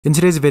In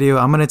today's video,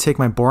 I'm going to take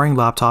my boring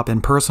laptop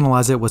and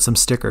personalize it with some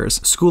stickers.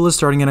 School is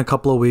starting in a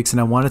couple of weeks and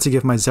I wanted to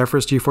give my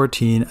Zephyrus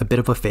G14 a bit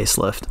of a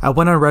facelift. I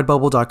went on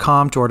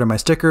redbubble.com to order my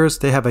stickers.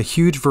 They have a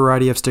huge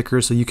variety of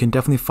stickers, so you can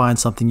definitely find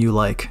something you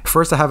like.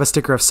 First, I have a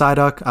sticker of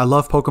Psyduck. I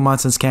love Pokemon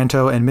since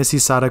Kanto, and Missy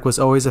Psyduck was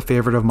always a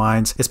favorite of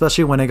mine,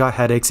 especially when I got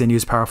headaches and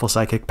used powerful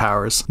psychic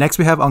powers. Next,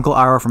 we have Uncle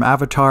Iroh from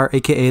Avatar,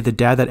 aka the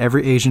dad that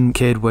every Asian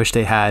kid wished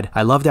they had.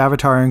 I loved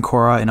Avatar and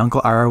Korra, and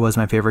Uncle Iroh was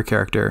my favorite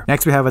character.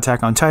 Next, we have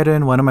Attack on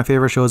Titan, one of my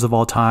favorite shows of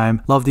all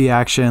time. Love the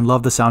action,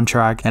 love the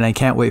soundtrack, and I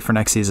can't wait for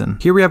next season.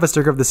 Here we have a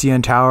sticker of the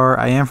CN Tower.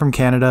 I am from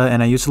Canada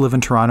and I used to live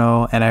in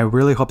Toronto, and I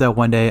really hope that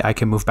one day I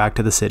can move back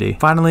to the city.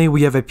 Finally,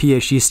 we have a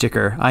PhD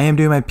sticker. I am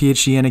doing my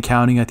PhD in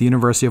accounting at the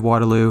University of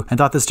Waterloo and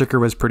thought the sticker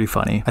was pretty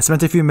funny. I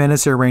spent a few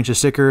minutes to arrange the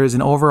stickers,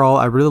 and overall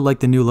I really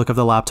like the new look of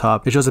the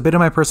laptop. It shows a bit of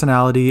my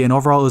personality, and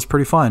overall it was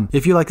pretty fun.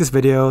 If you like this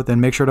video,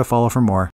 then make sure to follow for more.